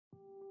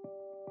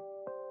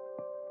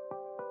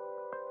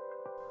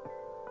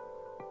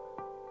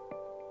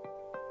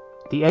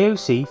The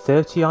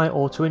AOC-30i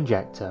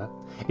autoinjector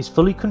is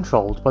fully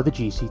controlled by the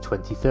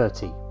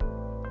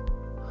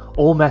GC2030.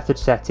 All method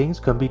settings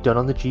can be done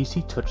on the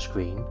GC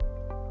touchscreen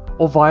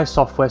or via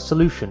software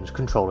solutions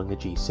controlling the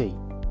GC.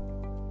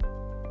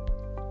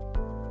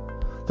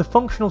 The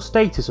functional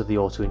status of the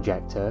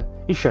autoinjector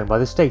is shown by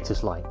the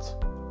status light.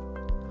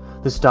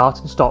 The start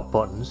and stop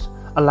buttons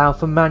allow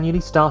for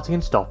manually starting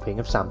and stopping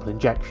of sample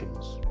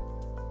injections.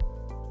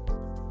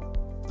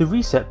 The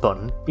reset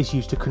button is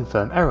used to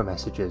confirm error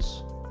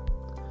messages.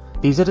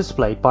 These are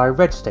displayed by a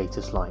red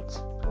status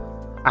light.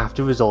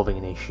 After resolving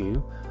an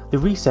issue, the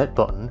reset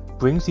button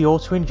brings the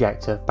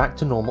autoinjector back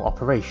to normal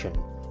operation,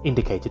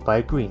 indicated by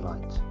a green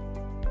light.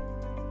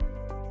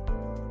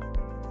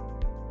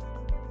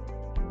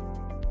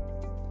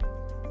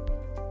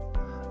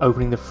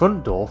 Opening the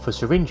front door for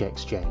syringe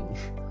exchange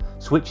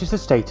switches the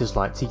status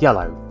light to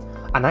yellow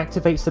and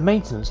activates the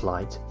maintenance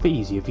light for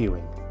easier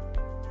viewing.